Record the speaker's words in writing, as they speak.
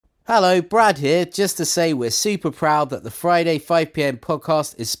Hello, Brad here, just to say we're super proud that the Friday 5pm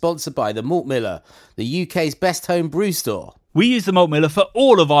podcast is sponsored by the Malt Miller, the UK's best home brew store. We use the Malt Miller for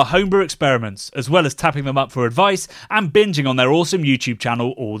all of our homebrew experiments, as well as tapping them up for advice and binging on their awesome YouTube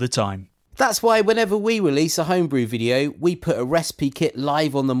channel all the time. That's why whenever we release a homebrew video, we put a recipe kit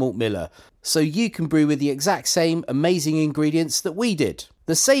live on the Malt Miller, so you can brew with the exact same amazing ingredients that we did.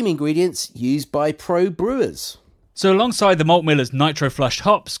 The same ingredients used by pro brewers. So alongside the Malt Miller's nitro-flushed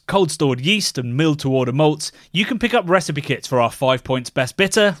hops, cold-stored yeast and milled-to-order malts, you can pick up recipe kits for our 5 Points Best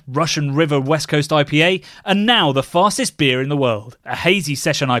Bitter, Russian River West Coast IPA, and now the fastest beer in the world, a hazy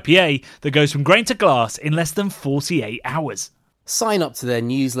session IPA that goes from grain to glass in less than 48 hours. Sign up to their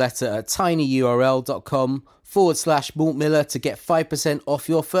newsletter at tinyurl.com/Malt Miller to get 5% off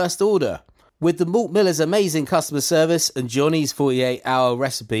your first order. With the Malt Miller's amazing customer service and Johnny's 48-hour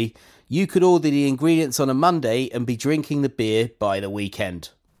recipe, you could order the ingredients on a Monday and be drinking the beer by the weekend.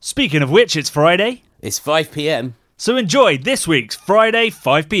 Speaking of which, it's Friday. It's 5pm. So enjoy this week's Friday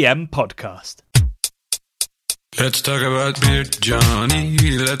 5pm podcast. Let's talk about beer, Johnny.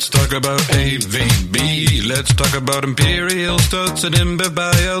 Let's talk about AVB. Let's talk about Imperial Stouts and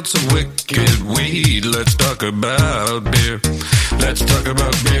Imbibouts of wicked weed. Let's talk about beer. Let's talk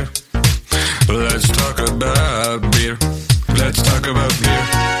about beer. Let's talk about beer. Let's talk about beer.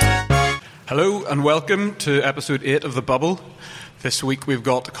 Hello and welcome to episode 8 of The Bubble. This week we've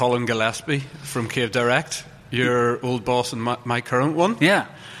got Colin Gilhespy from Cave Direct, your old boss and my current one. Yeah,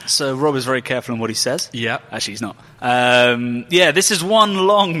 so Rob is very careful in what he says. Yeah. Actually, he's not. This is one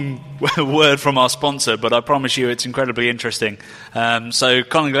long word from our sponsor, but I promise you it's incredibly interesting. So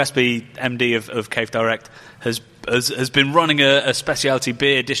Colin Gilhespy, MD of Cave Direct, has been running a specialty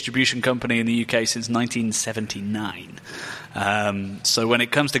beer distribution company in the UK since 1979. So when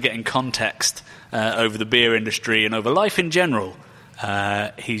it comes to getting context over the beer industry and over life in general,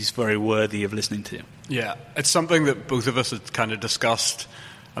 he's very worthy of listening to. Yeah, it's something that both of us had kind of discussed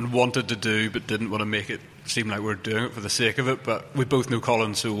and wanted to do, but didn't want to make it seem like we're doing it for the sake of it. But we both know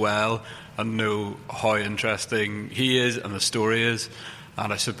Colin so well and know how interesting he is and the story is.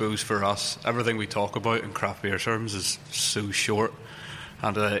 And I suppose for us, everything we talk about in craft beer terms is so short.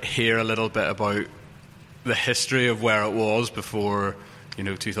 And to hear a little bit about the history of where it was before,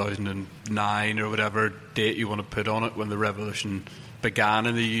 2009 or whatever date you want to put on it, when the revolution began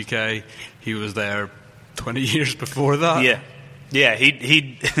in the UK. He was there 20 years before that. Yeah,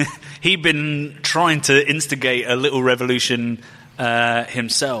 he'd been trying to instigate a little revolution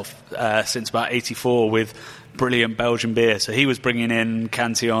himself since about 84 with brilliant Belgian beer. So he was bringing in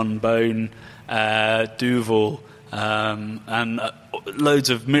Cantillon, Bone, Duvel, and loads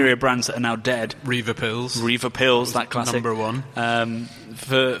of myriad brands that are now dead. Riva Pils, that classic. Number one.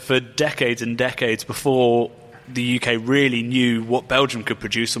 For decades and decades before the UK really knew what Belgium could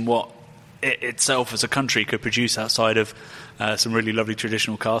produce and what it itself as a country could produce outside of some really lovely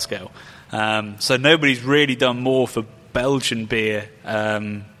traditional cask ale. So nobody's really done more for Belgian beer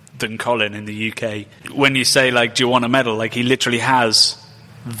than Colin in the UK. When you say, do you want a medal? He literally has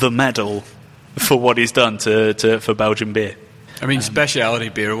the medal for what he's done for Belgian beer. I mean, speciality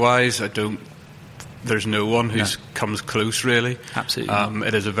beer-wise, there's no one who comes close, really. Absolutely.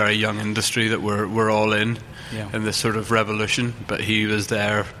 It is a very young industry that we're all in this sort of revolution, but he was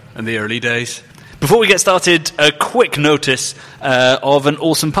there in the early days. Before we get started, a quick notice of an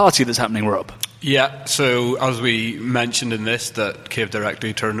awesome party that's happening, Rob. Yeah, so as we mentioned in this, that Cave Direct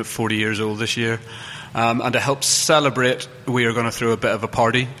turned 40 years old this year. And to help celebrate, we are going to throw a bit of a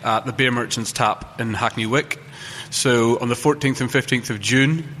party at the Beer Merchants Tap in Hackney Wick. So on the 14th and 15th of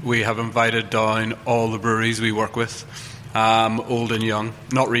June, we have invited down all the breweries we work with, old and young,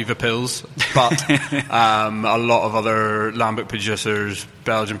 not Riva Pils, but a lot of other Lambic producers,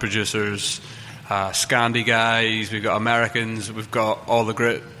 Belgian producers, Scandi guys, we've got Americans, we've got all the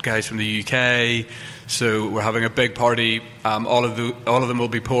great guys from the UK. So we're having a big party. All of them will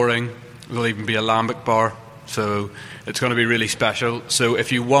be pouring. There'll even be a lambic bar. So it's going to be really special. So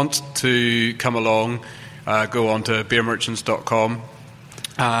if you want to come along, go on to beermerchants.com.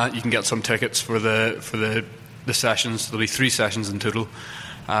 You can get some tickets for the sessions. There'll be 3 sessions in total,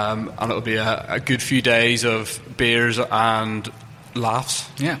 and it'll be a good few days of beers and laughs.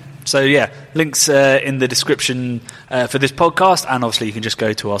 Yeah. So links in the description for this podcast, and obviously you can just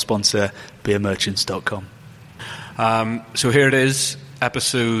go to our sponsor, beermerchants.com. So here it is,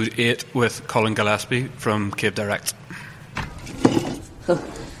 episode 8 with Colin Gilhespy from Cave Direct.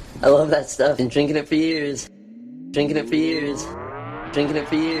 I love that stuff. Been drinking it for years. Drinking it for years. Drinking it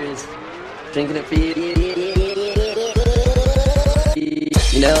for years. Drinking it for years.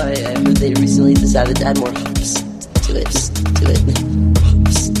 I moved there recently, decided to add more hops to it.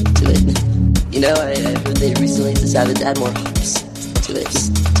 You know, I heard they recently decided to add more hops to it.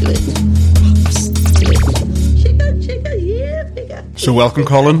 So welcome,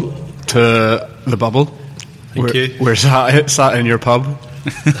 Colin, to the bubble. Thank you. We're sat in your pub.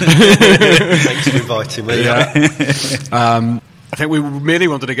 Thanks for inviting me. Yeah. I think we mainly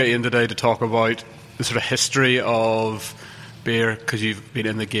wanted to get you in today to talk about the sort of history of beer, because you've been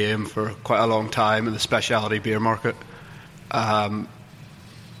in the game for quite a long time in the specialty beer market.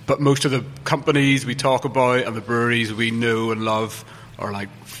 But most of the companies we talk about and the breweries we know and love are like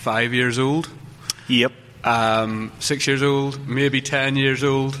 5 years old. Yep. 6 years old, maybe 10 years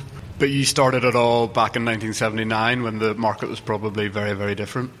old. But you started it all back in 1979 when the market was probably very, very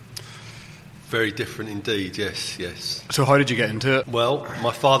different. Very different indeed, yes. So how did you get into it? Well,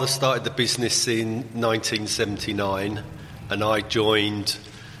 my father started the business in 1979 and I joined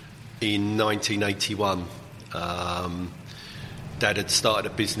in 1981. Dad had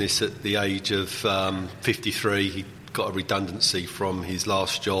started a business at the age of 53. He got a redundancy from his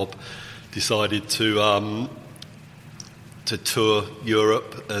last job, decided to tour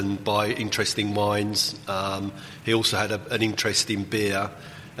Europe and buy interesting wines. He also had an interest in beer,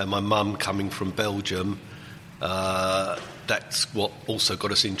 and my mum coming from Belgium, that's what also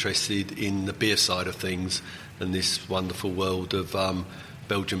got us interested in the beer side of things, and this wonderful world of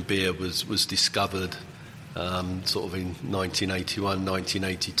Belgian beer was discovered sort of in 1981,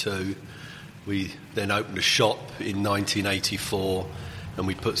 1982. We then opened a shop in 1984 and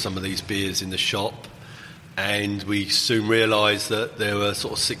we put some of these beers in the shop, and we soon realised that there were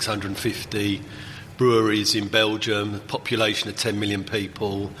sort of 650 breweries in Belgium, a population of 10 million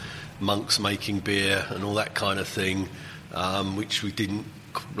people, monks making beer and all that kind of thing, which we didn't,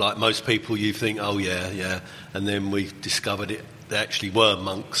 like most people you think, oh yeah, and then we discovered there actually were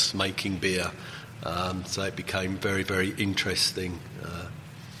monks making beer, so it became very, very interesting.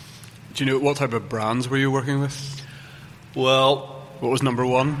 Do you know what type of brands were you working with? Well, what was number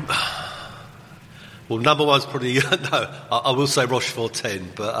one? Well, number one's probably I will say Rochefort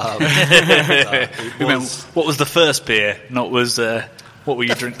 10, but What was the first beer? What were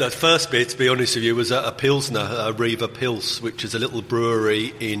you drinking? The first beer, to be honest with you, was a Pilsner, a Riva Pils, which is a little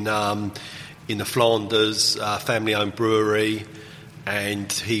brewery in the Flanders, family-owned brewery,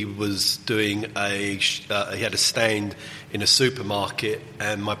 and he was doing he had a stand in a supermarket,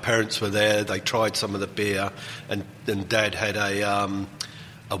 and my parents were there. They tried some of the beer, and Dad had a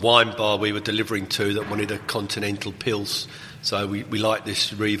wine bar we were delivering to that wanted a continental Pils, so we liked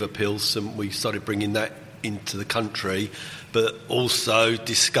this Riva Pils, and we started bringing that into the country, but also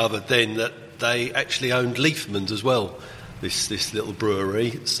discovered then that they actually owned Leafman's as well, this little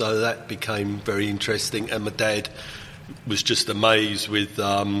brewery, so that became very interesting. And my dad was just amazed with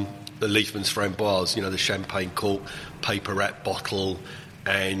the Leafman's Framboise, the champagne cork, paper wrap bottle,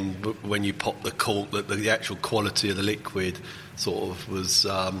 and when you pop the cork, the actual quality of the liquid sort of was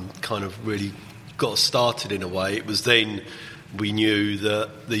kind of really got us started in a way. It was then we knew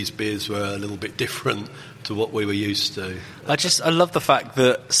that these beers were a little bit different to what we were used to. I love the fact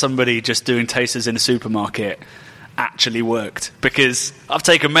that somebody just doing tasters in a supermarket actually worked, because I've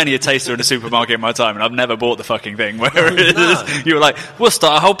taken many a taster in a supermarket in my time and I've never bought the fucking thing, whereas you were like, we'll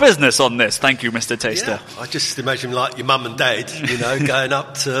start a whole business on this, thank you Mr. Taster. I just imagine like your mum and dad, going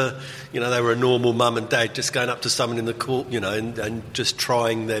up to, they were a normal mum and dad, just going up to someone in the court, and just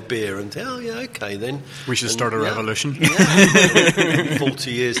trying their beer and say, oh yeah, okay then. We should start a revolution.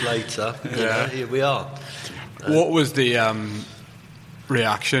 40 years later, here we are. What was the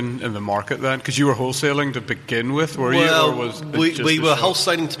reaction in the market then? Because you were wholesaling to begin with, were you? Or was we were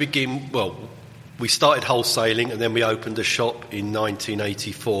wholesaling to begin. Well, we started wholesaling and then we opened a shop in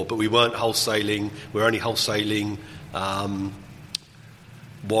 1984. But we weren't wholesaling. We were only wholesaling wine.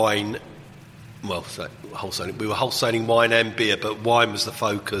 Well, wholesaling. We were wholesaling wine and beer, but wine was the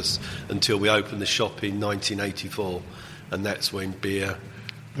focus until we opened the shop in 1984, and that's when beer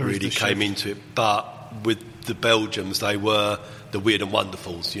really came into it. But with the Belgians, they were the weird and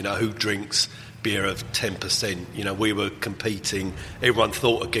wonderfuls, who drinks beer of 10%. We were competing, everyone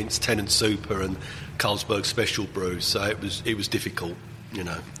thought, against Tennant Super and Carlsberg Special Brews, so it was difficult,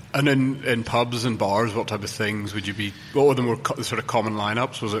 And in pubs and bars, what type of things would you be, what were the more sort of common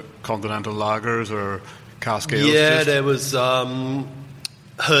lineups? Was it continental lagers or cask ales? Yeah, there was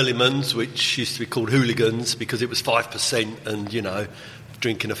Hurlemans, which used to be called hooligans because it was 5%, and,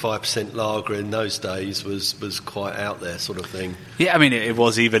 drinking a 5% lager in those days was quite out there, sort of thing. Yeah, I mean, it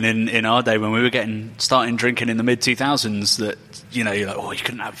was even in our day when we were starting drinking in the mid 2000s that you're like, oh, you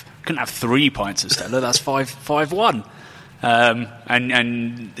couldn't have 3 pints of Stella, that's 5.1,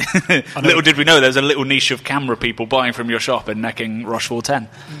 And little did we know there's a little niche of camera people buying from your shop and necking Rochefort 10.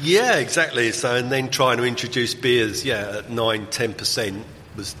 Yeah, exactly. So, and then trying to introduce beers, at 9-10%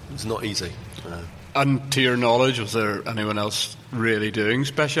 was not easy. And to your knowledge, was there anyone else really doing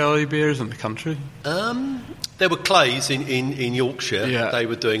specialty beers in the country? There were Clays in Yorkshire. Yeah. They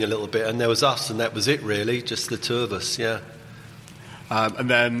were doing a little bit, and there was us, and that was it really, just the two of us. Yeah. And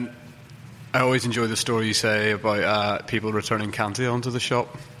then I always enjoy the story you say about people returning Cantillon to the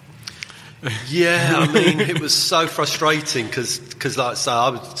shop. Yeah, I mean, it was so frustrating because like I say, I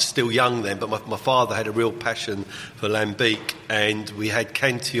was still young then, but my father had a real passion for Lambic, and we had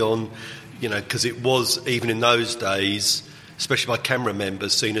Cantillon, because it was, even in those days, especially by camera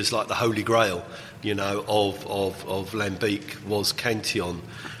members, seen as like the holy grail, of Lambic was Cantillon.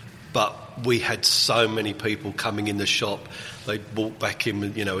 But we had so many people coming in the shop. They'd walk back in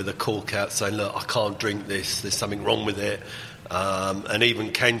with a cork out saying, look, I can't drink this, there's something wrong with it. And even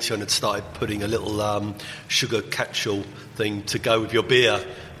Cantillon had started putting a little sugar capsule thing to go with your beer,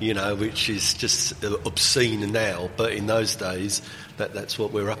 which is just obscene now. But in those days, that's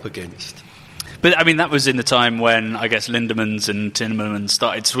what we're up against. But, I mean, that was in the time when, I guess, Lindemans and Tinnerman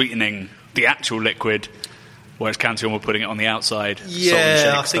started sweetening the actual liquid, whereas Cantillon were putting it on the outside.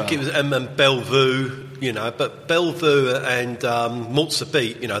 Yeah, I think it was and Bellevue, but Bellevue and Maltzer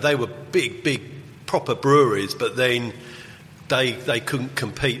Beat, they were big, proper breweries, but then they couldn't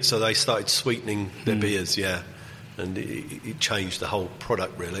compete, so they started sweetening their beers, and it changed the whole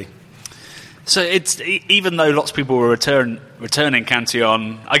product, really. So it's, even though lots of people were returning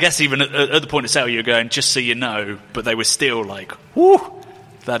Cantillon, I guess even at the point of sale you were going, just so you know, but they were still like, whoo,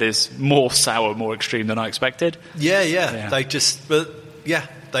 that is more sour, more extreme than I expected. Yeah.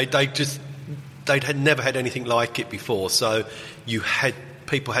 They'd had never had anything like it before, so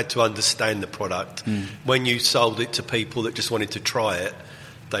people had to understand the product. When you sold it to people that just wanted to try it,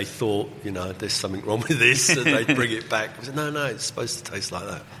 they thought, there's something wrong with this, and they'd bring it back. I said, no, it's supposed to taste like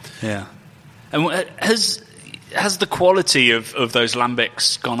that. Yeah. And has the quality of those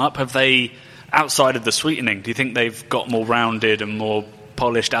lambics gone up? Have they, outside of the sweetening, do you think they've got more rounded and more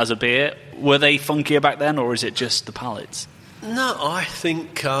polished as a beer? Were they funkier back then, or is it just the palates? No, I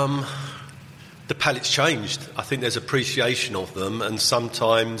think the palate's changed. I think there's appreciation of them, and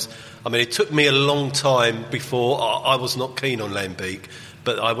sometimes, it took me a long time before I was not keen on Lambic,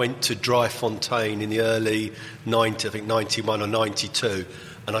 but I went to Dry Fontaine in the early 90s, I think 91 or 92,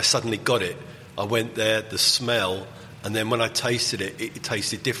 and I suddenly got it. I went there, the smell, and then when I tasted it, it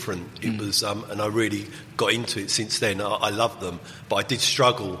tasted different. It was, and I really got into it since then. I love them, but I did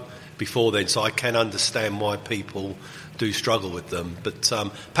struggle before then, so I can understand why people do struggle with them. But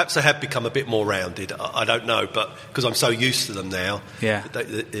perhaps they have become a bit more rounded. I don't know, but because I'm so used to them now,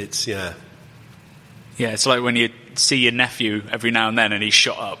 it's. Yeah, it's like when you see your nephew every now and then and he's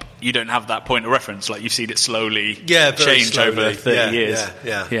shot up. You don't have that point of reference, like you've seen it slowly change slowly. Over 30 years.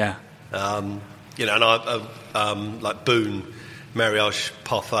 Yeah. And I like Boone Mariage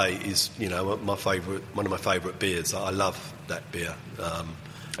Parfait is one of my favourite beers. I love that beer.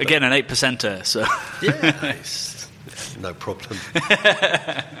 Again, an 8%er, so it's no problem.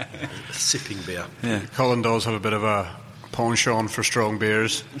 Sipping beer. Yeah. Colin does have a bit of a penchant for strong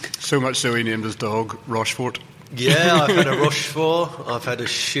beers. So much so he named his dog Rochefort. Yeah, I've had a Rochefort. I've had a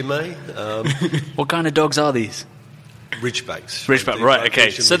Chimay. What kind of dogs are these? Ridgebacks. Ridgeback, right,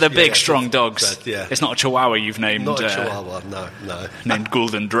 okay. So they're big, strong dogs. Yeah. It's not a Chihuahua you've named. Not a Chihuahua, no. Named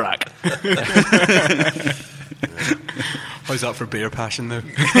Golden Drac. How's that for beer passion, though?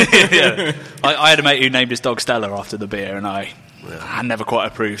 Yeah. I had a mate who named his dog Stella after the beer, and I never quite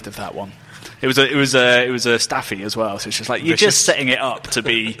approved of that one. It was a Staffy as well, so it's just like you're just setting it up to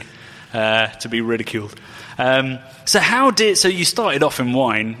be ridiculed. So you started off in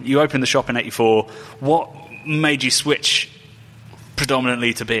wine. You opened the shop in '84. What made you switch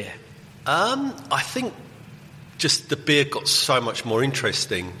predominantly to beer? I think just the beer got so much more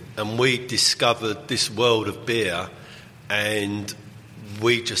interesting, and we discovered this world of beer, and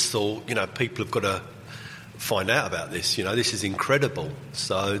we just thought, people have got to find out about this. This is incredible.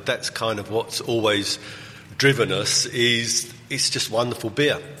 So that's kind of what's always driven us. It's just wonderful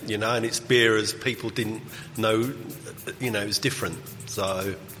beer, and it's beer as people didn't know, it was different.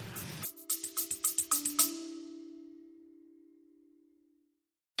 So.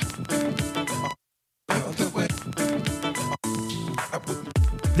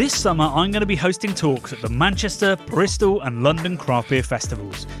 This summer, I'm going to be hosting talks at the Manchester, Bristol and London craft beer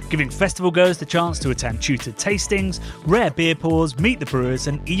festivals, giving festival goers the chance to attend tutored tastings, rare beer pours, meet the brewers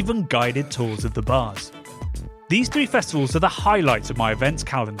and even guided tours of the bars. These 3 festivals are the highlights of my events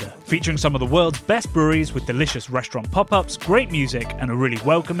calendar, featuring some of the world's best breweries with delicious restaurant pop-ups, great music, and a really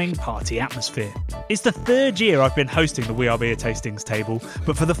welcoming party atmosphere. It's the 3rd year I've been hosting the We Are Beer Tastings table,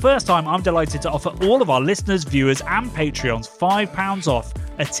 but for the first time I'm delighted to offer all of our listeners, viewers, and Patreons £5 off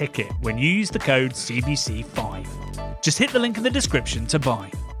a ticket when you use the code CBC5. Just hit the link in the description to buy.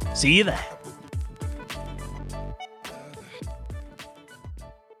 See you there.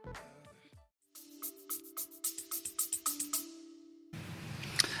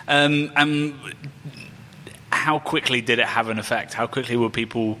 How quickly did it have an effect? How quickly were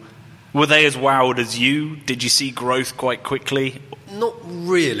they as wowed as you? Did you see growth quite quickly? Not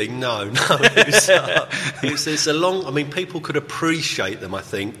really, no. It's a long... I mean, people could appreciate them, I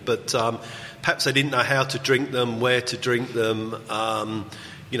think, but perhaps they didn't know how to drink them, where to drink them.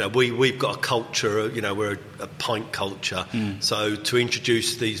 We've got a culture, we're a pint culture. So to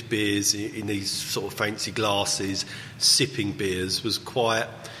introduce these beers in these sort of fancy glasses, sipping beers, was quite...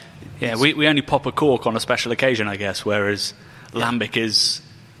 Yeah, we only pop a cork on a special occasion, I guess, whereas Lambic is,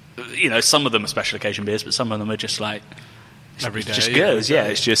 some of them are special occasion beers, but some of them are just like... Every day. Just goes, yeah.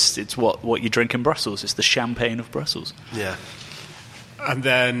 It's what you drink in Brussels. It's the champagne of Brussels. Yeah. And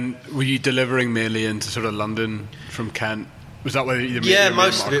then were you delivering mainly into sort of London from Kent? Was that where your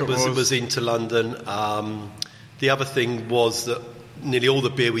most of it was into London. The other thing was that nearly all the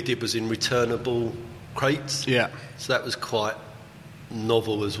beer we did was in returnable crates. Yeah. So that was quite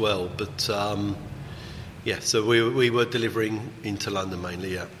novel as well. But so we were delivering into London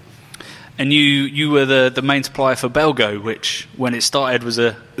mainly. Yeah. And you were the main supplier for Belgo, which when it started was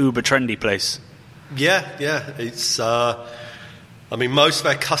a uber trendy place. Yeah. It's. Most of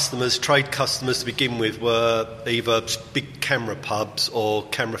our customers, trade customers to begin with, were either big camera pubs or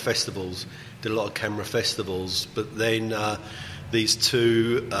camera festivals. Did a lot of camera festivals, but then these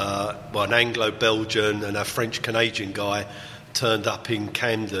two, an Anglo-Belgian and a French-Canadian guy, turned up in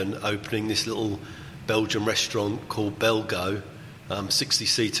Camden, opening this little Belgian restaurant called Belgo,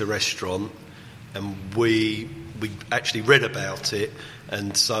 60-seater restaurant, and we actually read about it,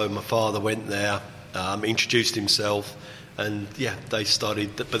 and so my father went there, introduced himself. And they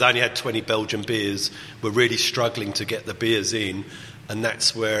started, but they only had 20 Belgian beers. We're really struggling to get the beers in, and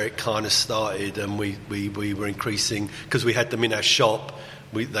that's where it kind of started. And we were increasing because we had them in our shop.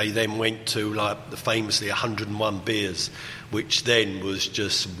 They then went to the famously 101 beers, which then was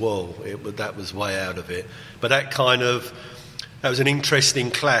just that was way out of it. But that was an interesting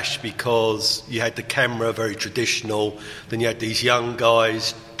clash because you had the camera, very traditional. Then you had these young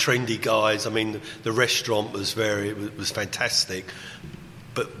guys, trendy guys. I mean, the restaurant was fantastic,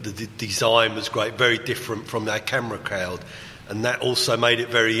 but the design was great, very different from that camera crowd, and that also made it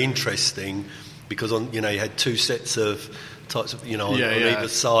very interesting because you had 2 sets of types of on either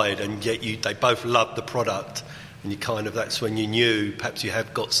side, and yet they both loved the product. And that's when you knew perhaps you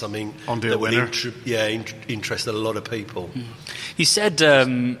have got something that would interest a lot of people. You said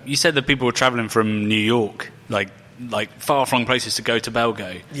that people were travelling from New York, like far-flung places to go to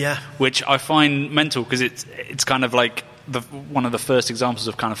Belgo. Yeah, which I find mental because it's kind of like one of the first examples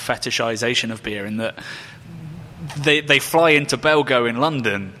of kind of fetishization of beer in that they fly into Belgo in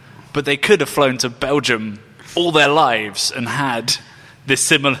London, but they could have flown to Belgium all their lives and had this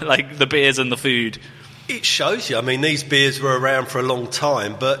similar, like the beers and the food. It shows you. I mean, these beers were around for a long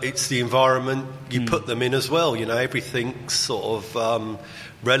time, but it's the environment you put them in as well. Everything's sort of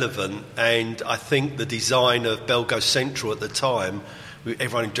relevant. And I think the design of Belgo Central at the time,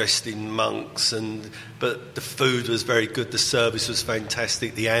 everyone dressed in monks, but the food was very good. The service was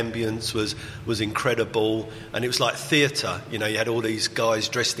fantastic. The ambience was incredible, and it was like theatre. You had all these guys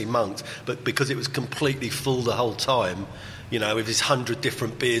dressed in monks, but because it was completely full the whole time. With these 100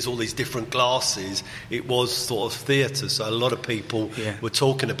 different beers, all these different glasses, it was sort of theatre. So a lot of people were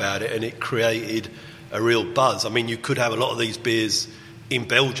talking about it, and it created a real buzz. I mean, you could have a lot of these beers in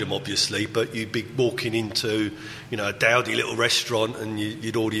Belgium, obviously, but you'd be walking into, a dowdy little restaurant, and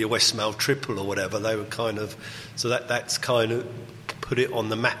you'd order your Westmail triple or whatever. They were so that's kind of put it on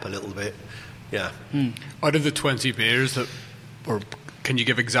the map a little bit. Yeah. Out of the 20 beers can you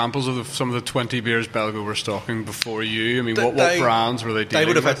give examples of some of the 20 beers Belgo were stocking before you? I mean, what brands were they dealing with? They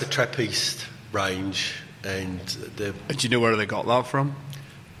would have had the Trappist range. And do you know where they got that from?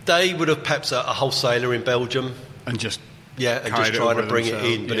 They would have perhaps a wholesaler in Belgium. And just trying to bring it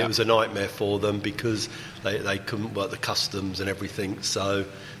in. But it was a nightmare for them because they couldn't work the customs and everything. So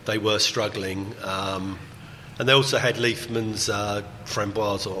they were struggling. And they also had Leafman's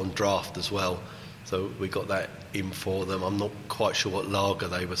Framboise on draft as well. So we got that in for them. I'm not quite sure what lager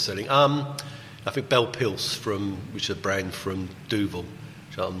they were selling. I think Bell Pils which is a brand from Duvel.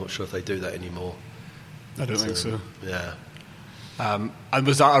 I'm not sure if they do that anymore. I don't think so. Yeah. And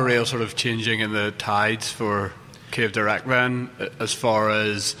was that a real sort of changing in the tides for Cave Direct then, as far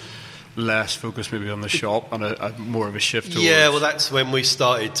as less focus maybe on the shop and a more of a shift towards... Yeah, well, that's when we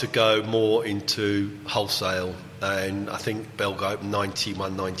started to go more into wholesale, and I think Belgo opened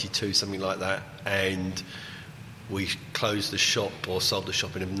 91, 92, something like that, and we closed the shop or sold the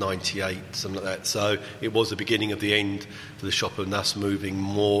shop in 98, something like that. So it was the beginning of the end for the shop and us moving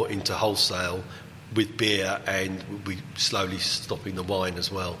more into wholesale with beer, and we slowly stopping the wine as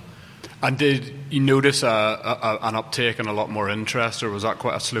well. And did you notice an uptake and a lot more interest, or was that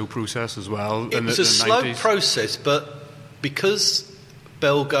quite a slow process as well? It was a slow process, but because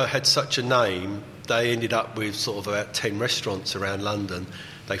Belgo had such a name, they ended up with sort of about 10 restaurants around London.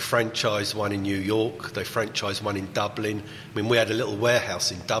 They franchised one in New York, they franchised one in Dublin. I mean, we had a little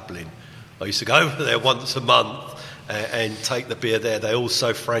warehouse in Dublin. I used to go over there once a month and take the beer there. They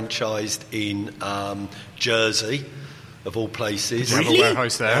also franchised in Jersey, of all places. Did you have a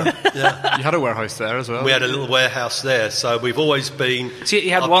warehouse there? Yeah. You had a warehouse there as well? We had a little warehouse there, so we've always been... So you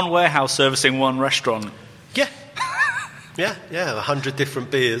had one warehouse servicing one restaurant? Yeah. Yeah, 100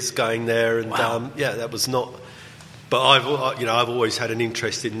 different beers going there, and wow. That was not... But I've always had an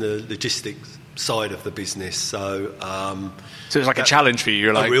interest in the logistics side of the business, so... So it was like a challenge for you,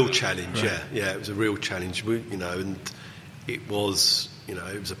 you're like... A real challenge, right. Yeah, it was a real challenge, and it was,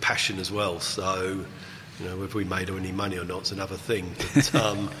 it was a passion as well, so... whether we made any money or not is another thing.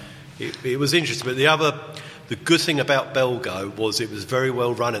 But, it was interesting. But the good thing about Belgo was it was very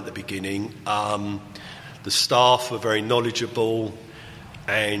well run at the beginning. The staff were very knowledgeable,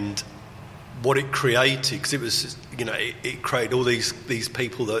 and what it created, because it was, it created all these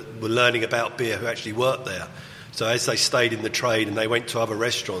people that were learning about beer who actually worked there. So as they stayed in the trade and they went to other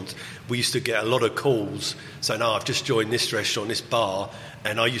restaurants, we used to get a lot of calls saying, I've just joined this restaurant, this bar,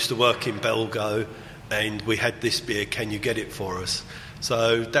 and I used to work in Belgo, and we had this beer, can you get it for us?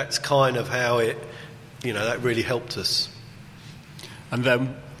 So that's kind of how it, that really helped us. And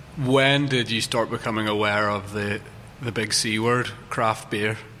then when did you start becoming aware of the big C word, craft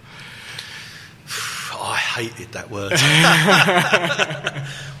beer? I hated that word.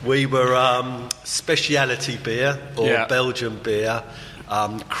 We were speciality beer or Belgian beer.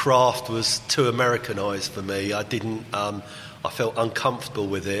 Craft was too Americanised for me. I felt uncomfortable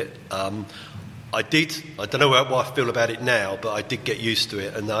with it. I don't know what I feel about it now, but I did get used to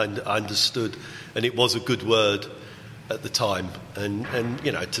it, and I understood, and it was a good word at the time, and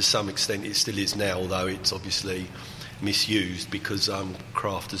to some extent it still is now, although it's obviously misused because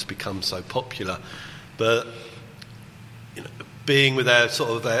craft has become so popular. But being with our sort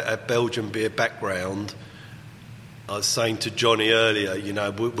of our Belgian beer background, I was saying to Johnny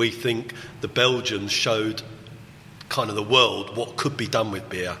earlier, we think the Belgians showed kind of the world what could be done with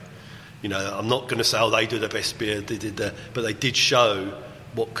beer. I'm not going to say, they do the best beer, but they did show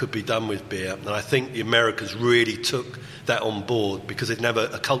what could be done with beer. And I think the Americans really took that on board because they'd never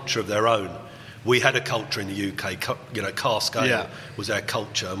a culture of their own. We had a culture in the UK, cask ale was our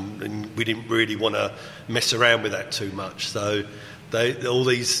culture, and we didn't really want to mess around with that too much. So all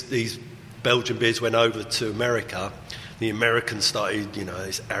these Belgian beers went over to America. The Americans started,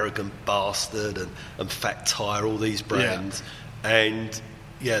 this Arrogant Bastard and Fat Tire, all these brands, and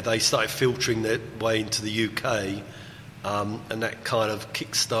they started filtering their way into the UK, and that kind of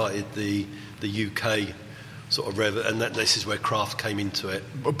kick-started the UK sort of and this is where craft came into it.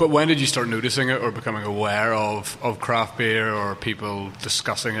 But when did you start noticing it or becoming aware of craft beer or people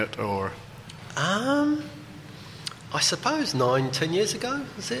discussing it? Or I suppose 9-10 years ago,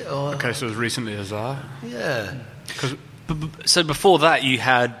 was it? Or... Okay, so as recently as that? Yeah. So before that you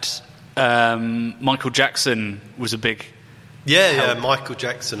had Michael Jackson was a big... Yeah, Michael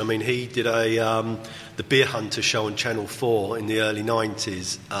Jackson. I mean, he did the Beer Hunter show on Channel 4 in the early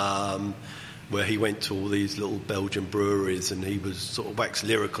 90s, where he went to all these little Belgian breweries and he was sort of wax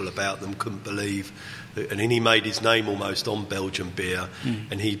lyrical about them, couldn't believe. And then he made his name almost on Belgian beer,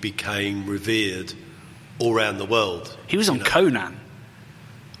 and he became revered all around the world. He was on Conan.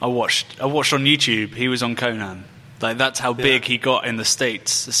 I watched on YouTube. He was on Conan. Like, that's how big he got in the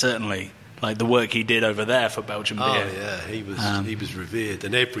States, certainly. Like the work he did over there for Belgian beer. Oh yeah, he was revered,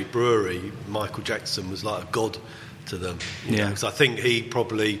 and every brewery, Michael Jackson was like a god to them. Because I think he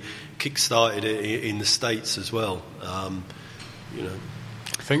probably kick-started it in the States as well. I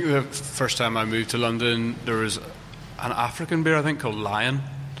think the first time I moved to London, there was an African beer I think called Lion,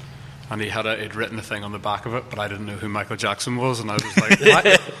 and he'd written a thing on the back of it, but I didn't know who Michael Jackson was, and I was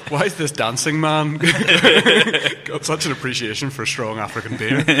like, why is this dancing man got such an appreciation for strong African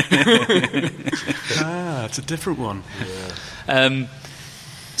beer? It's a different one. Yeah.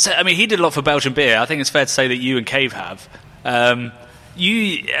 So, I mean, he did a lot for Belgian beer. I think it's fair to say that you and Cave have. When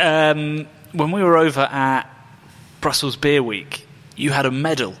we were over at Brussels Beer Week, you had a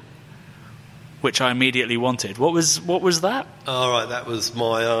medal, which I immediately wanted. What was that? All right, that was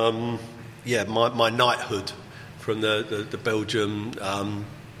my my knighthood from the Belgian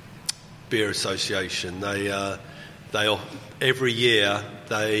Beer Association. They every year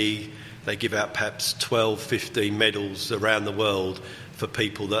they give out perhaps 12, 15 medals around the world for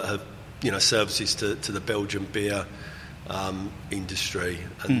people that have services to the Belgian beer industry,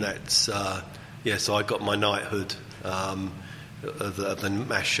 and that's so I got my knighthood of the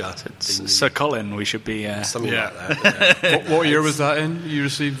masher. So Colin, we should be something like that. Yeah. What year was that in? You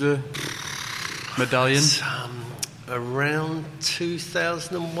received the medallion? Around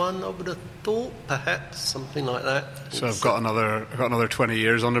 2001, I would have thought, perhaps something like that. So I've got another 20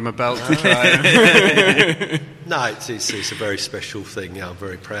 years under my belt to try. No, it's a very special thing. Yeah, I'm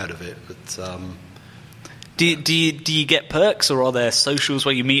very proud of it. But do you get perks, or are there socials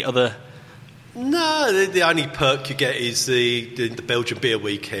where you meet other? No, the only perk you get is the Belgian Beer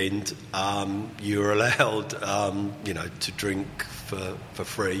Weekend. You're allowed, to drink for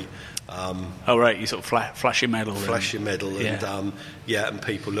free. Right, you sort of flash your medal. Flash your medal, yeah. And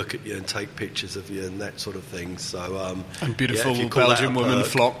people look at you and take pictures of you and that sort of thing. So and beautiful Belgian women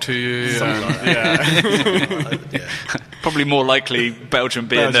flock to you. Probably more likely Belgian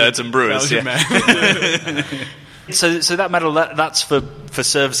beer nerds and brewers. So that medal that's for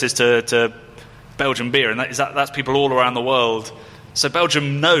services to Belgian beer, and that's people all around the world. So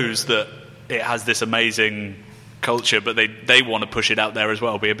Belgium knows that it has this amazing culture, but they want to push it out there as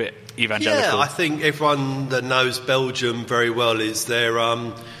well, be a bit evangelical. Yeah, I think everyone that knows Belgium very well is their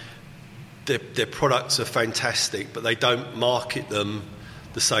products are fantastic, but they don't market them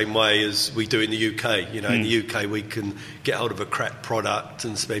the same way as we do in the UK. In the UK we can get hold of a crap product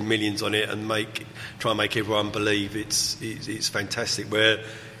and spend millions on it and try and make everyone believe it's fantastic, where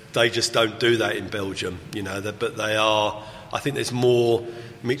they just don't do that in Belgium. But they are. I think there's more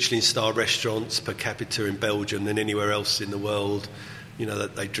Michelin-star restaurants per capita in Belgium than anywhere else in the world.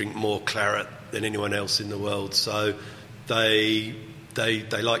 That they drink more claret than anyone else in the world. So they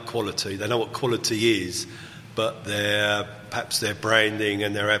like quality. They know what quality is, but perhaps their branding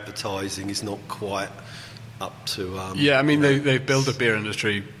and their advertising is not quite up to. They build a beer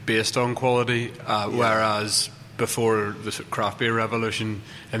industry based on quality, whereas before the craft beer revolution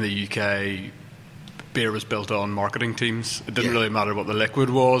in the UK, beer was built on marketing teams. It didn't really matter what the liquid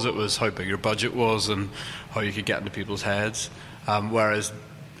was, it was how big your budget was and how you could get into people's heads. Whereas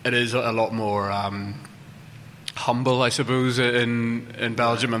it is a lot more humble, I suppose, in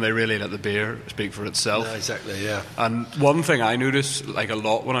Belgium, and they really let the beer speak for itself. Yeah, exactly, yeah. And one thing I notice a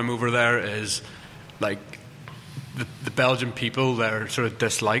lot when I'm over there is the Belgian people, their sort of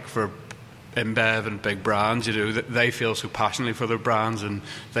dislike for InBev and big brands. They feel so passionately for their brands, and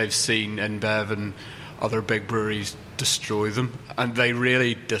they've seen InBev and other big breweries destroy them, and they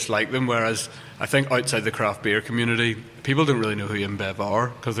really dislike them. Whereas I think outside the craft beer community, people don't really know who InBev are,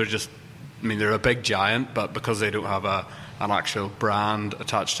 because they're a big giant, but because they don't have an actual brand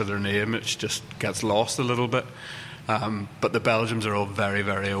attached to their name, it just gets lost a little bit. But the Belgians are all very,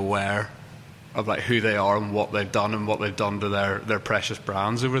 very aware of who they are and what they've done to their precious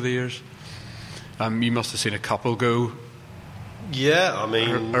brands over the years. You must have seen a couple go. Yeah,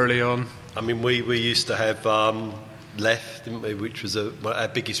 early on. We used to have Left, didn't we, which was our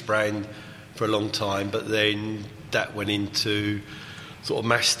biggest brand for a long time, but then that went into sort of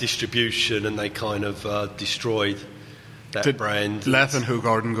mass distribution, and they kind of destroyed that brand. Did Left and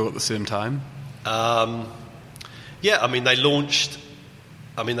Hoegaarden go at the same time? They launched.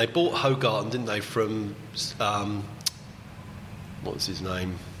 They bought Hoegaarden, didn't they, from what was his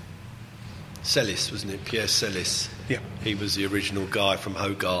name? Celis, wasn't it? Pierre Celis. Yeah. He was the original guy from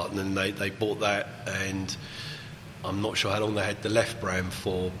Hoegaarden, and they bought that, and I'm not sure how long they had the Left brand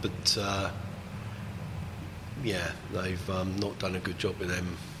for, but they've not done a good job with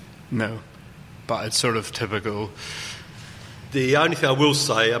them. No, but it's sort of typical. The only thing I will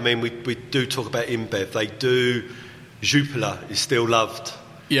say, we do talk about InBev. Jupiler is still loved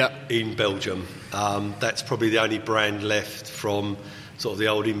in Belgium. That's probably the only brand left from sort of the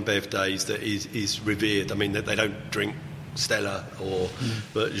old InBev days that is revered. That they don't drink Stella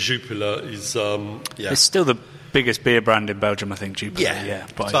but Jupiler is It's still the biggest beer brand in Belgium, I think. Jupiler,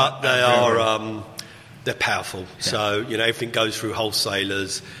 but they are they're powerful. Yeah. So everything goes through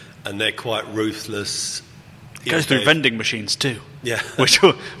wholesalers, and they're quite ruthless. It goes through vending machines too. Yeah. Which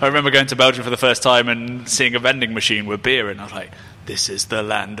I remember going to Belgium for the first time and seeing a vending machine with beer, and I was like, this is the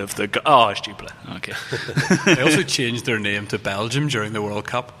land of the... it's Jupiler. Okay. They also changed their name to Belgium during the World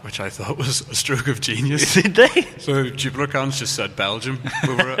Cup, which I thought was a stroke of genius. Did they? So Jupiler cans just said Belgium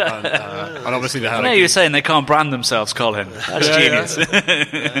over it, and obviously they had... No, you were saying they can't brand themselves, Colin. That's genius.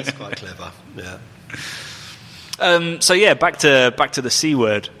 Yeah, that's quite clever. Yeah. Back to the C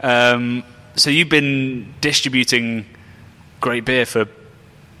word. So you've been distributing great beer for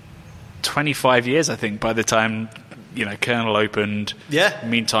 25 years, I think, by the time Colonel opened. Yeah.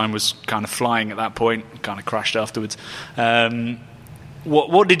 Meantime was kind of flying at that point, kind of crashed afterwards.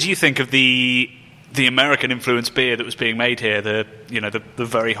 What did you think of the American influenced beer that was being made here? The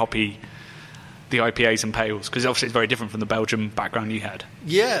very hoppy, the IPAs and pales, because obviously it's very different from the Belgium background you had.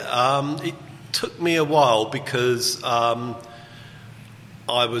 Yeah, it took me a while because I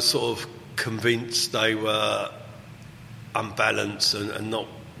was sort of convinced they were unbalanced and not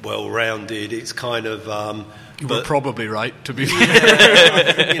well rounded. It's kind of you were probably right, to be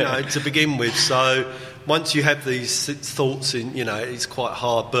fair. To begin with. So once you have these thoughts in, it's quite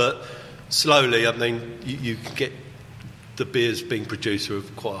hard. But slowly, I mean, you can get the beers being produced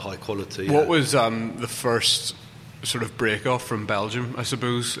of quite high quality. What was the first sort of break off from Belgium, I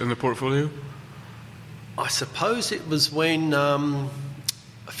suppose, in the portfolio? I suppose it was when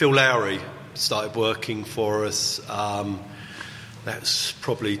Phil Lowry started working for us. That's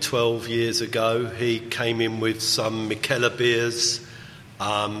probably 12 years ago. He came in with some Mikkeller beers. He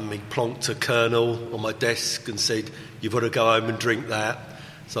plonked a Colonel on my desk and said, "You've got to go home and drink that."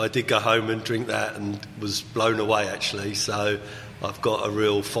 So I did go home and drink that and was blown away, actually. So I've got a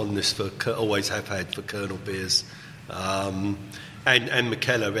real fondness for, always have had, for Colonel beers. And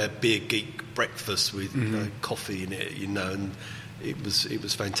Mikkeller, we had Beer Geek breakfast with coffee in it, and it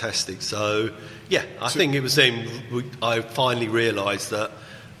was fantastic. So yeah, I think it was then I finally realised that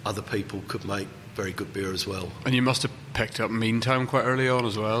other people could make very good beer as well. And you must have picked up Meantime quite early on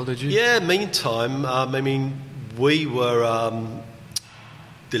as well, did you? Yeah, Meantime. We were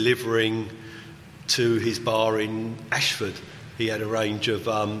delivering to his bar in Ashford. He had a range of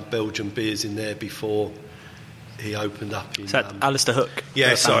Belgian beers in there before he opened up. Is that Alistair Hook?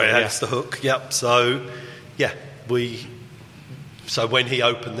 Yeah, Alistair Hook. Yep. So yeah, So when he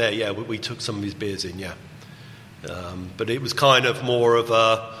opened there, we took some of his beers in, but it was kind of more of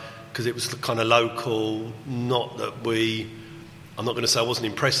because it was kind of local, not that I'm not going to say I wasn't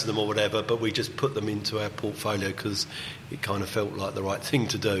impressed with them or whatever, but we just put them into our portfolio because it kind of felt like the right thing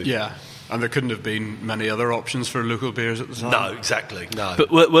to do. Yeah, and there couldn't have been many other options for local beers at the time? No, exactly, no.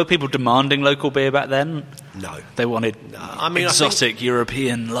 But were people demanding local beer back then? No. They wanted exotic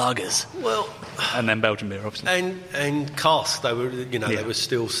European lagers. Well... And then Belgian beer, obviously. And cask, they were, they were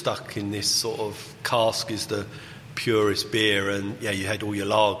still stuck in this sort of cask is the purest beer, and you had all your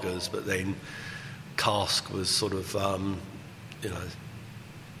lagers, but then cask was sort of,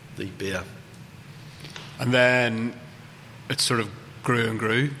 the beer. And then it sort of grew and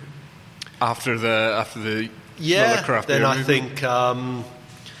grew after the craft beer then I movement. think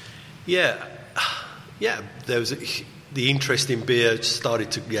there was the interest in beer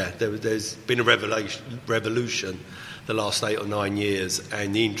started to there's been a revolution the last 8 or 9 years,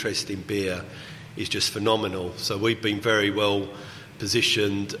 and the interest in beer is just phenomenal. So we've been very well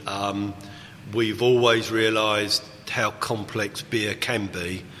positioned. We've always realised how complex beer can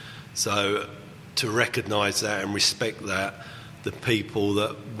be, so to recognise that and respect that, the people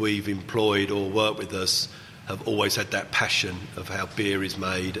that we've employed or work with us have always had that passion of how beer is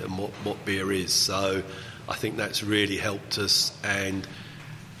made and what beer is. So I think that's really helped us and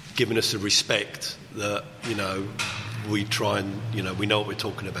given us a respect that, we try and, we know what we're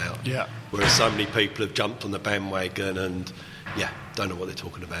talking about. Yeah. Whereas so many people have jumped on the bandwagon and, don't know what they're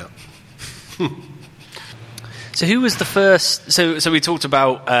talking about. So who was the first... So we talked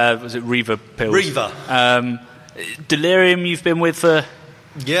about, was it Riva Pils? Riva. Delirium you've been with for...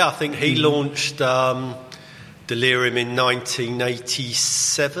 Yeah, I think he launched Delirium in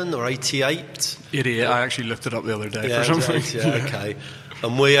 1987 or 88. Idiot, I actually looked it up the other day for something. Okay.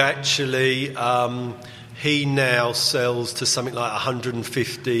 And we actually... he now sells to something like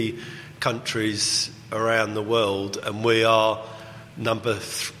 150 countries around the world, and we are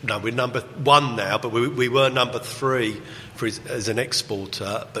we're number one now, but we were number 3 as an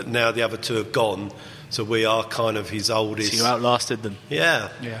exporter, but now the other 2 have gone, so we are kind of his oldest. So you outlasted them. Yeah.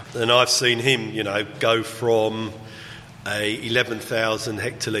 And I've seen him, go from a 11,000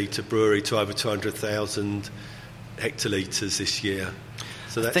 hectolitre brewery to over 200,000 hectolitres this year.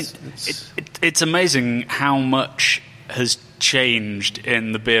 So that's, I think it's amazing how much has changed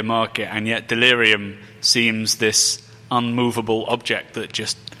in the beer market, and yet Delirium seems this unmovable object that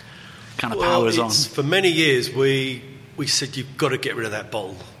just kind of powers on. For many years we we said, you've got to get rid of that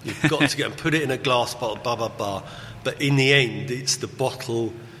bottle. You've got to get and put it in a glass bottle, blah, blah, blah. But in the end, it's the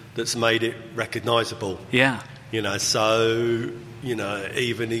bottle that's made it recognisable. Yeah. So,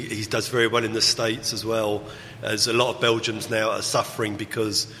 even he does very well in the States as well, as a lot of Belgians now are suffering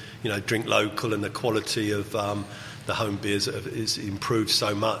because, drink local and the quality of the home beers is improved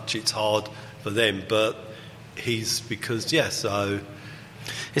so much. It's hard for them. But so...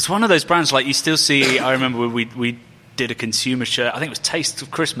 It's one of those brands, like you still see, I remember we did a consumer shirt, I think it was Taste of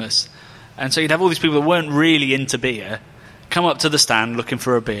Christmas, and so you'd have all these people that weren't really into beer come up to the stand looking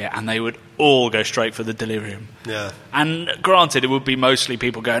for a beer, and they would all go straight for the Delirium. Yeah. And granted, it would be mostly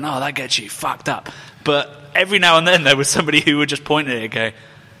people going, oh, that gets you fucked up. But every now and then there was somebody who would just point at it and go,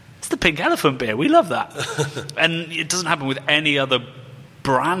 it's the Pink Elephant beer, we love that. And it doesn't happen with any other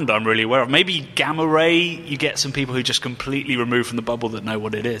brand I'm really aware of. Maybe Gamma Ray, you get some people who just completely removed from the bubble that know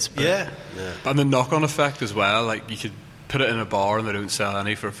what it is. But yeah. And the knock-on effect as well, like you could put it in a bar and they don't sell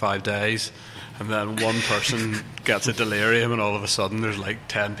any for 5 days, and then one person gets a Delirium and all of a sudden there's like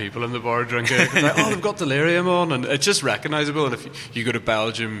 10 people in the bar drinking. Like, oh, they've got Delirium on, and it's just recognisable. And if you go to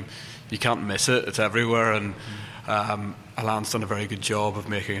Belgium, you can't miss it. It's everywhere, and Alain's done a very good job of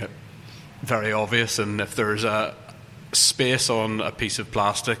making it very obvious. And if there's a space on a piece of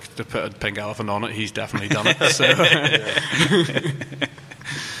plastic to put a Pink Elephant on it, he's definitely done it. So.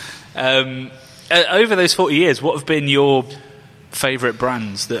 Over those 40 years, what have been your favourite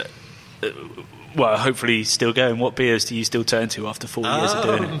brands that, hopefully still going? What beers do you still turn to after 40 years of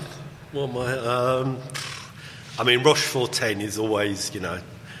doing it? Well, Rochefort 10 is always,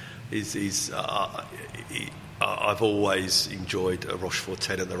 I've always enjoyed a Rochefort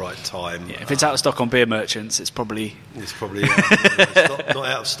 10 at the right time. Yeah, if it's out of stock on Beer Merchants, it's probably it's not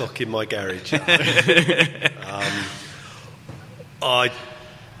out of stock in my garage. I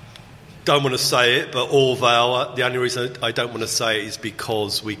don't want to say it, but Orval, the only reason I don't want to say it is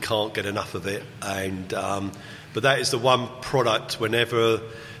because we can't get enough of it. And but that is the one product whenever...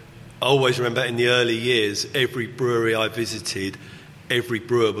 I always remember in the early years, every brewery I visited, every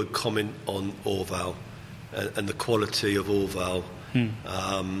brewer would comment on Orval and the quality of Orval.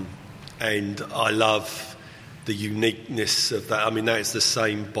 And I love the uniqueness of that. That is the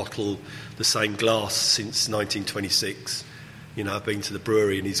same bottle, the same glass since 1926. I've been to the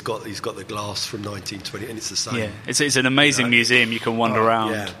brewery and he's got the glass from 1920, and it's the same. Yeah, it's an amazing museum. You can wander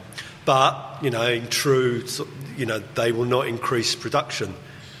around. Yeah, but in true, they will not increase production.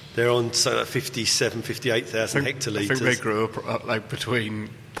 They're on 58,000 hectolitres. I think they grow up like between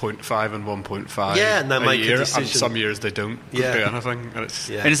 0.5 and 1.5. Yeah, and they make a decision. And some years they don't do anything. And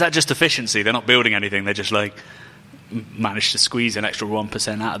is that just efficiency? They're not building anything. They're just like managed to squeeze an extra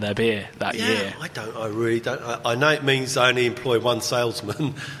 1% out of their beer that year. I really don't. I know it means they only employ one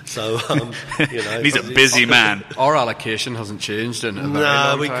salesman, so he's a busy man. Our allocation hasn't changed in a very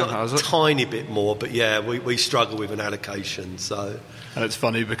long we've time, got has a it? tiny bit more, but we struggle with an allocation. So, and it's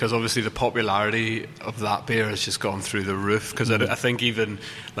funny because obviously the popularity of that beer has just gone through the roof. Because I think even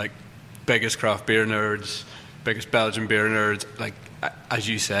like biggest craft beer nerds, biggest Belgian beer nerds, like, as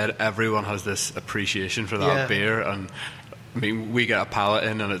you said, everyone has this appreciation for that beer, and we get a pallet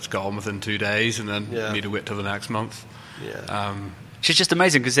in and it's gone within 2 days, and then need to wait till the next month. It's just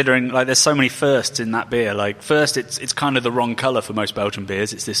amazing considering like there's so many firsts in that beer. Like first, it's kind of the wrong colour for most Belgian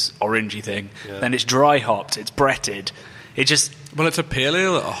beers. It's this orangey thing. Then it's dry hopped. It's bretted. It's a pale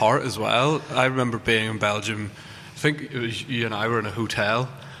ale at heart as well. I remember being in Belgium. I think it was you and I were in a hotel,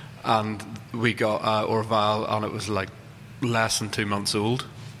 and we got Orval, and it was like less than 2 months old.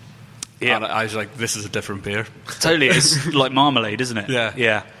 Yeah, and I was like, "This is a different beer." Totally, it's like marmalade, isn't it?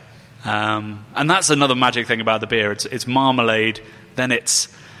 Yeah. And that's another magic thing about the beer. It's marmalade, then it's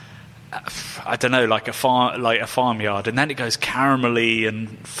I don't know, like a farmyard, and then it goes caramelly and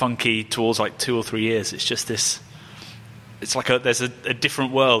funky towards like 2 or 3 years. It's just this. It's like there's a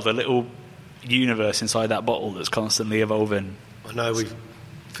different world, a little universe inside that bottle that's constantly evolving. I know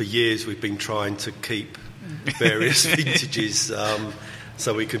for years we've been trying to keep various vintages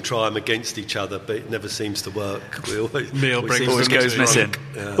so we can try them against each other, but it never seems to work. Always goes missing.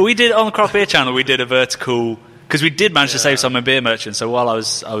 Yeah. We did on the Craft Beer channel. We did a vertical because we did manage to save some in Beer Merchant. So while I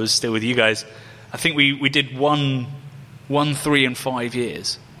was still with you guys, I think we did 1, 3, and 5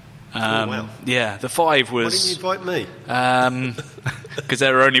 years. Wow. Yeah, the 5 was... Why didn't you invite me? Because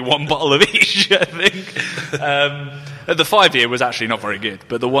there were only one bottle of each, I think. The 5 year was actually not very good,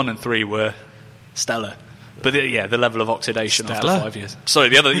 but the 1 and 3 were stellar. But the level of oxidation after 5 years. Sorry,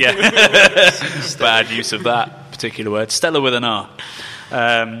 the other, bad use of that particular word. Stellar with an R.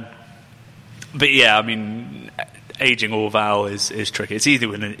 But yeah, I mean, aging Orval is tricky. It's easier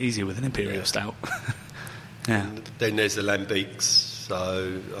with an Imperial Stout. Yeah. And then there's the Lambics.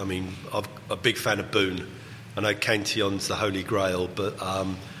 So, I mean, I'm a big fan of Boone. I know Cantillon's the Holy Grail, but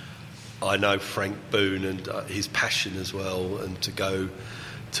I know Frank Boone and his passion as well, and to go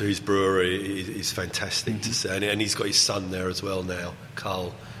to his brewery is fantastic to see. And he's got his son there as well now,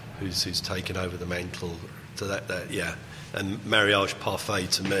 Carl, who's taken over the mantle. So that yeah. And Mariage Parfait,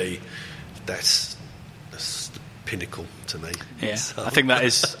 to me, that's the pinnacle to me. Yeah, so. I think that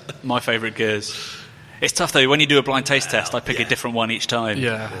is my favourite Gers. It's tough though, when you do a blind taste test, I pick a different one each time.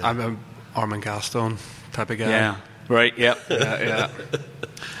 Yeah. I'm an Armand Gaston type of guy. Yeah, right, yep. Yeah.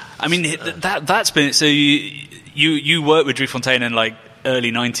 I mean, that's been... So you worked with Driefontein in, like,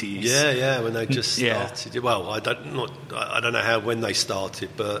 early 90s? Yeah, when they just started. Well, I don't know when they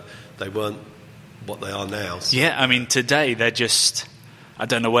started, but they weren't what they are now. So. Yeah, I mean, today they're just... I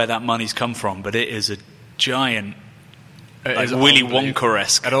don't know where that money's come from, but it is a giant... Like Willy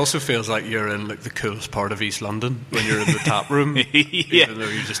Wonka-esque. It also feels like you're in like the coolest part of East London when you're in the tap room, even though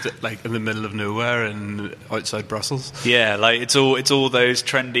you're just like in the middle of nowhere and outside Brussels. Yeah, like it's all those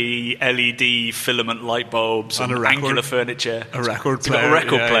trendy LED filament light bulbs and angular furniture. A record player. Got a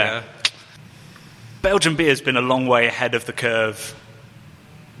record player. Yeah. Belgian beer has been a long way ahead of the curve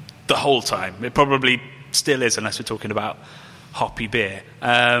the whole time. It probably still is, unless we're talking about hoppy beer.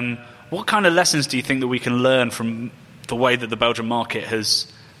 What kind of lessons do you think that we can learn from the way that the Belgian market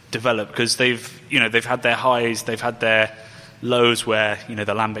has developed? Because they've had their highs, they've had their lows where, the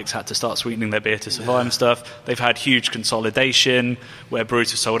Lambics had to start sweetening their beer to survive and stuff. They've had huge consolidation where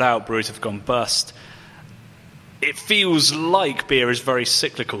breweries have sold out, breweries have gone bust. It feels like beer is very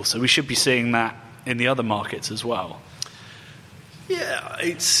cyclical, so we should be seeing that in the other markets as well. Yeah,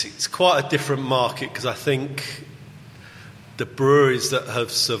 it's quite a different market, because I think the breweries that have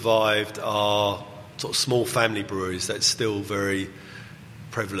survived are sort of small family breweries. That's still very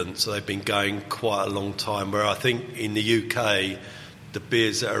prevalent, so they've been going quite a long time, where I think in the UK the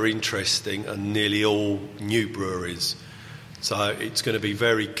beers that are interesting are nearly all new breweries. So it's going to be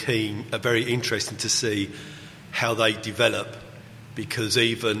very interesting to see how they develop, because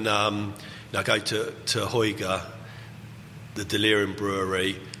even I go to Huyger, the Delirium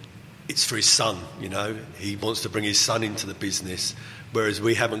brewery, it's for his son, he wants to bring his son into the business, whereas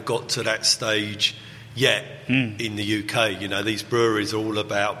we haven't got to that stage yet in the UK. These breweries are all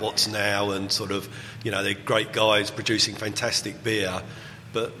about what's now, and sort of, they're great guys producing fantastic beer,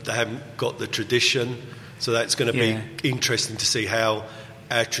 but they haven't got the tradition. So that's going to be interesting to see how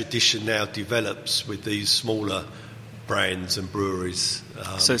our tradition now develops with these smaller brands and breweries.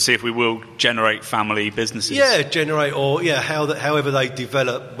 So see if we will generate family businesses. Yeah, however they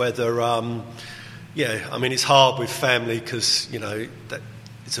develop, whether... I mean, it's hard with family, because, that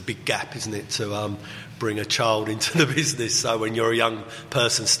it's a big gap, isn't it, to bring a child into the business. So when you're a young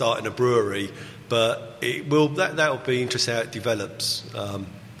person starting a brewery, but that'll be interesting how it develops.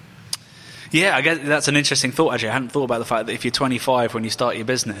 Yeah, I guess that's an interesting thought, actually. I hadn't thought about the fact that if you're 25 when you start your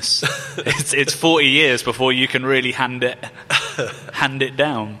business, it's 40 years before you can really hand it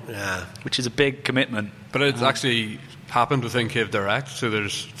down, which is a big commitment. But it's actually happened within Cave Direct, so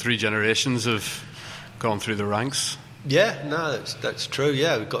there's 3 generations have gone through the ranks. Yeah, no, that's true.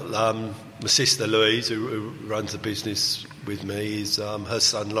 Yeah, we've got my sister Louise, who runs the business with me. Is her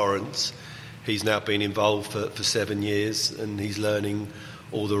son Lawrence. He's now been involved for 7 years, and he's learning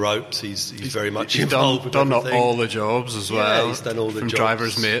all the ropes. He's very much involved with everything. Done all the jobs as well. Yeah, he's done all the jobs. From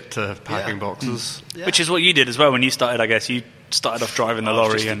driver's mate to packing boxes. Yeah. Which is what you did as well when you started, I guess. You started off driving the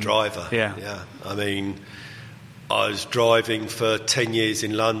lorry. Just a driver. Yeah. I mean, I was driving for 10 years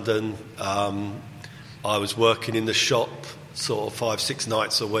in London. I was working in the shop sort of 5-6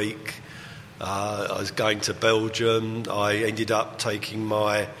 nights a week. I was going to Belgium. I ended up taking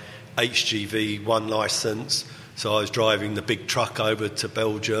my HGV 1 licence, so I was driving the big truck over to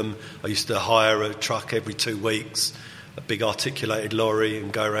Belgium. I used to hire a truck every 2 weeks, a big articulated lorry,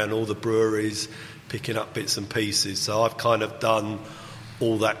 and go around all the breweries picking up bits and pieces. So I've kind of done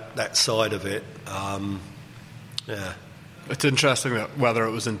all that side of it. It's interesting that whether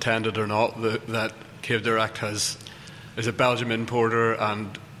it was intended or not, that Cave Direct is a Belgian importer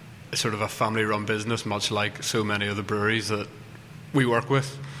and sort of a family-run business, much like so many of the breweries that we work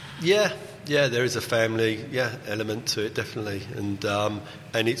with. Yeah, there is a family element to it, definitely, and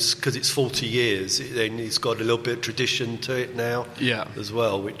it's because it's 40 years, then it's got a little bit of tradition to it now, as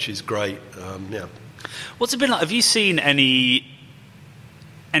well, which is great. What's it been like? Have you seen any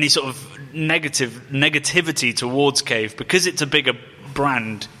sort of negativity towards Cave because it's a bigger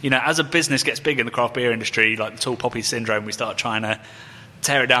brand? As a business gets big in the craft beer industry, like the tall poppy syndrome, we start trying to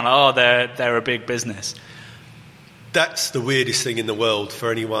tear it down. They're a big business. That's the weirdest thing in the world for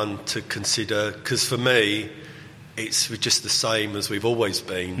anyone to consider, because for me, we're just the same as we've always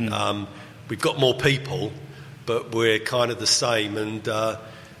been. We've got more people, but we're kind of the same. And I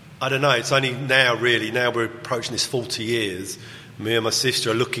don't know, it's only now we're approaching this 40 years. Me and my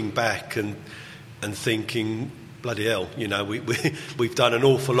sister are looking back and thinking, bloody hell, we've done an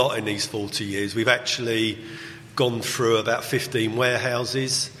awful lot in these 40 years. We've actually gone through about 15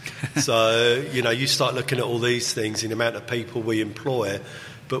 warehouses. So, you start looking at all these things, the amount of people we employ,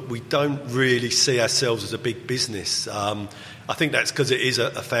 but we don't really see ourselves as a big business. I think that's because it is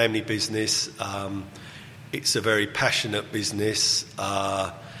a family business. It's a very passionate business.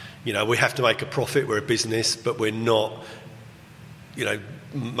 We have to make a profit. We're a business, but we're not,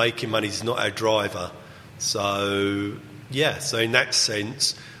 making money is not our driver. So in that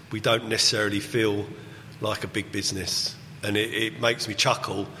sense, we don't necessarily feel like a big business. And it makes me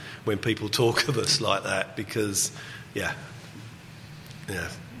chuckle when people talk of us like that, because, yeah.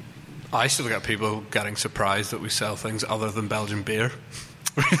 I still get people getting surprised that we sell things other than Belgian beer.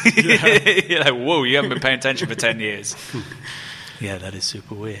 You're like, whoa, you haven't been paying attention for 10 years. Yeah, that is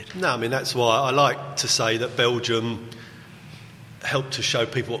super weird. No, I mean, that's why I like to say that Belgium helped to show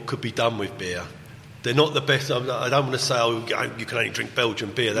people what could be done with beer. They're not the best. I don't want to say, you can only drink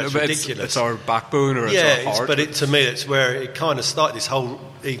Belgian beer. That's ridiculous. It's our backbone, or it's our heart. But to me, it's where it kind of started. This whole,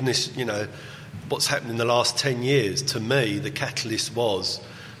 even this, what's happened in the last 10 years. To me, the catalyst was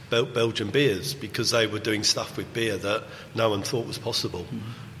Belgian beers, because they were doing stuff with beer that no one thought was possible.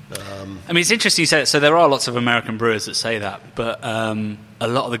 I mean, it's interesting you say it. So there are lots of American brewers that say that, but a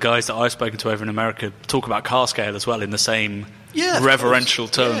lot of the guys that I've spoken to over in America talk about cask ale as well in the same reverential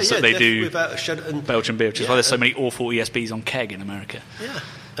terms that they do Belgian beer, which is why there's so many awful ESBs on keg in America. Yeah,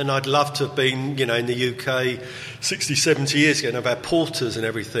 and I'd love to have been, in the UK 60, 70 years ago and have had porters and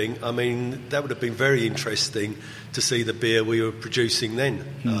everything. I mean, that would have been very interesting to see the beer we were producing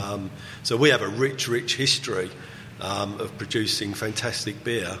then. So we have a rich history of producing fantastic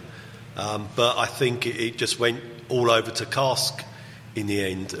beer, but I think it just went all over to cask in the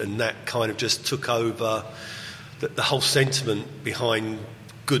end, and that kind of just took over. The whole sentiment behind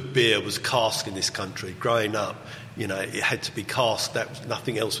good beer was cask in this country. Growing up, it had to be cask.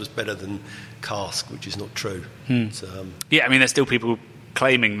 Nothing else was better than cask, which is not true. I mean, there's still people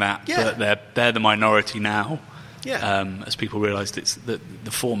claiming that, but they're the minority now. As people realise the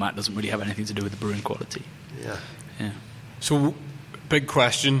format doesn't really have anything to do with the brewing quality. Yeah. So, big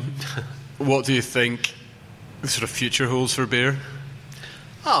question: what do you think the sort of future holds for beer?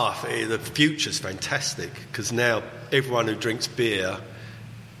 The future's fantastic, because now everyone who drinks beer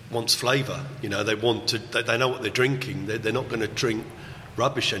wants flavour. They know what they're drinking. They're not going to drink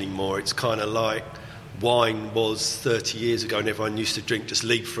rubbish anymore. It's kind of like wine was 30 years ago, and everyone used to drink just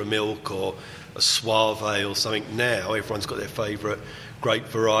Liebfra milk or a Suave or something. Now everyone's got their favourite grape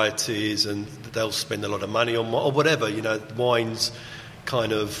varieties, and they'll spend a lot of money on or whatever. Wine's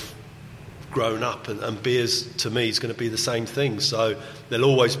kind of grown up, and beers to me is going to be the same thing. So there'll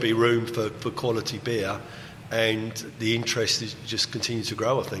always be room for quality beer, and the interest is just continue to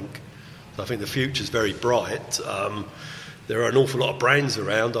grow, I think. So I think the future's very bright. There are an awful lot of brands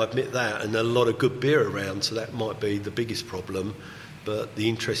around, I admit that, and a lot of good beer around, so that might be the biggest problem, but the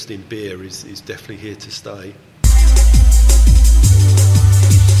interest in beer is definitely here to stay.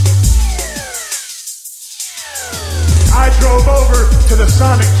 I drove over to the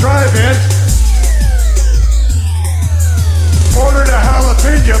Sonic Drive-In, ordered a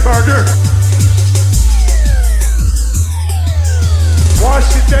jalapeno burger,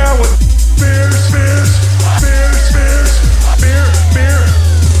 washed it down with beers, beer,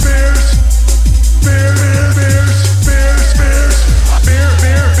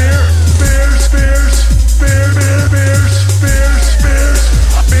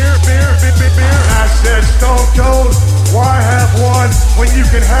 I said, Stone Cold, why have one when you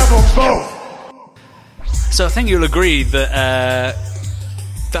can have them both? So I think you'll agree that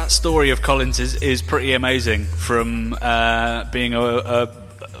that story of Colin's is pretty amazing. From being I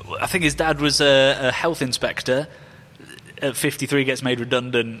think his dad was a health inspector. At 53, gets made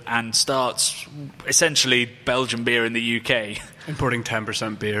redundant and starts essentially Belgian beer in the UK. Importing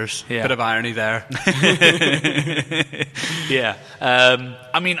 10% beers. Yeah. Bit of irony there. Yeah.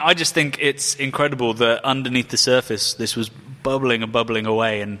 I mean, I just think it's incredible that underneath the surface, this was bubbling and bubbling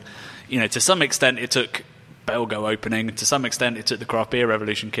away. And, to some extent, it took Belgo opening. To some extent, it took the craft beer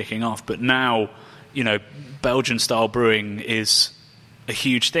revolution kicking off. But now, Belgian-style brewing is a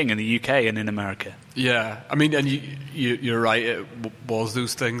huge thing in the UK and in America. Yeah, I mean, and you're right, it was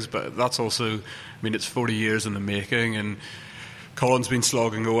those things, but that's also, I mean, it's 40 years in the making, and Colin's been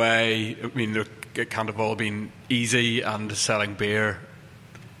slogging away. I mean, it can't have all been easy, and selling beer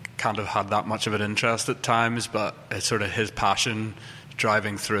can't have had that much of an interest at times, but it's sort of his passion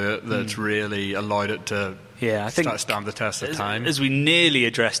driving through it that's really allowed it to I think stand the test of time. As we nearly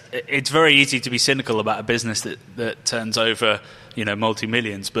addressed, it's very easy to be cynical about a business that turns over,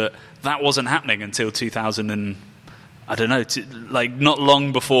 multi-millions, but that wasn't happening until 2000 and, I don't know, not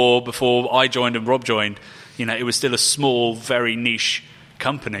long before I joined and Rob joined. It was still a small, very niche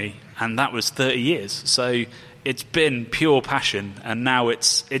company, and that was 30 years. So it's been pure passion, and now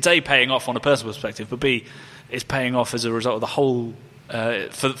it's A, paying off on a personal perspective, but B, it's paying off as a result of the whole,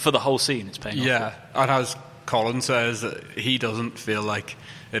 for the whole scene, it's paying off. Yeah, and as Colin says, that he doesn't feel like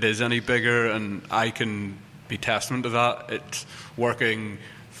it is any bigger, and I can be testament to that. It's working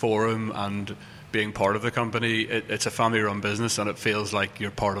for him and being part of the company. It's a family-run business, and it feels like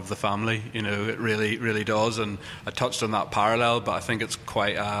you're part of the family. It really, really does. And I touched on that parallel, but I think it's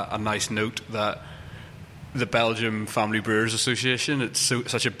quite a nice note that the Belgium Family Brewers Association, it's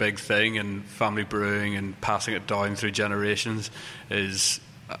such a big thing, and family brewing and passing it down through generations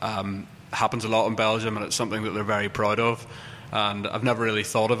happens a lot in Belgium, and it's something that they're very proud of. And I've never really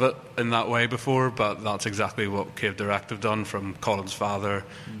thought of it in that way before, but that's exactly what Cave Direct have done, from Colin's father,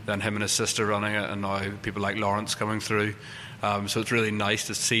 then him and his sister running it, and now people like Lawrence coming through. So it's really nice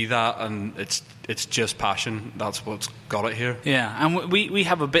to see that, and it's just passion. That's what's got it here. Yeah, and we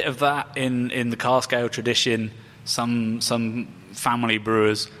have a bit of that in the cask ale tradition. Some family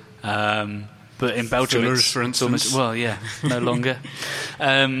brewers, but in Belgium, Fullers, for instance. No longer.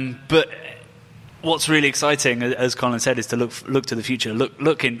 But what's really exciting, as Colin said, is to look to the future.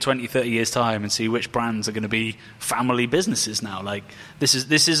 Look in 20, 30 years' time and see which brands are going to be family businesses now. Like this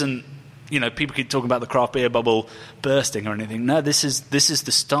isn't. People keep talking about the craft beer bubble bursting or anything. No, this is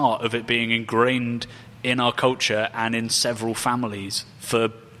the start of it being ingrained in our culture and in several families for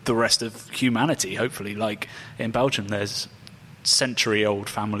the rest of humanity, hopefully. Like in Belgium, there's century-old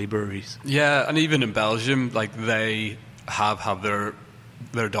family breweries. Yeah, and even in Belgium, like, they have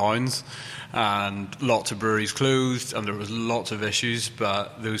their downs, and lots of breweries closed, and there was lots of issues,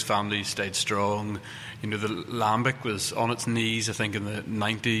 but those families stayed strong. The Lambic was on its knees, I think, in the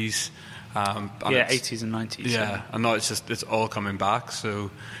 90s. 80s and 90s. Yeah, and now it's all coming back,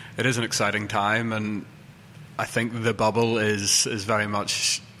 so it is an exciting time, and I think the bubble is very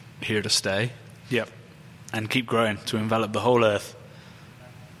much here to stay. Yep, and keep growing to envelop the whole earth.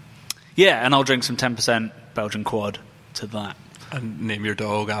 Yeah, and I'll drink some 10% Belgian quad to that. And name your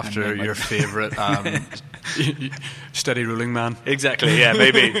dog after your favourite steady ruling man. Exactly, yeah,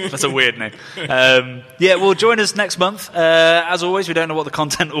 maybe. That's a weird name. Well, join us next month. As always, we don't know what the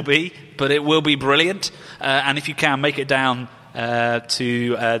content will be, but it will be brilliant. And if you can, make it down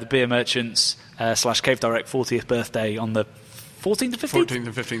to the Beer Merchants / Cave Direct 40th birthday on the 14th to 15th? 14th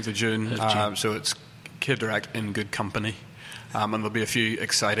and 15th of June. So it's Cave Direct in good company. And there'll be a few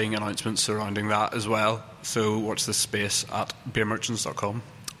exciting announcements surrounding that as well. So watch this space at beermerchants.com.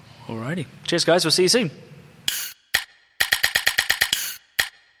 Alrighty. Cheers, guys. We'll see you soon.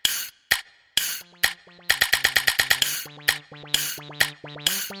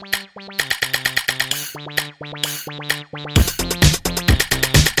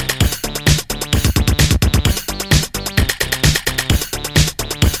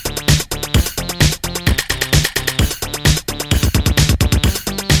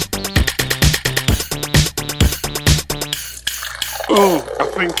 Oh, I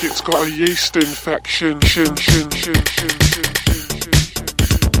think it's got a yeast infection.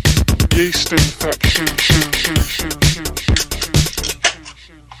 Yeast infection.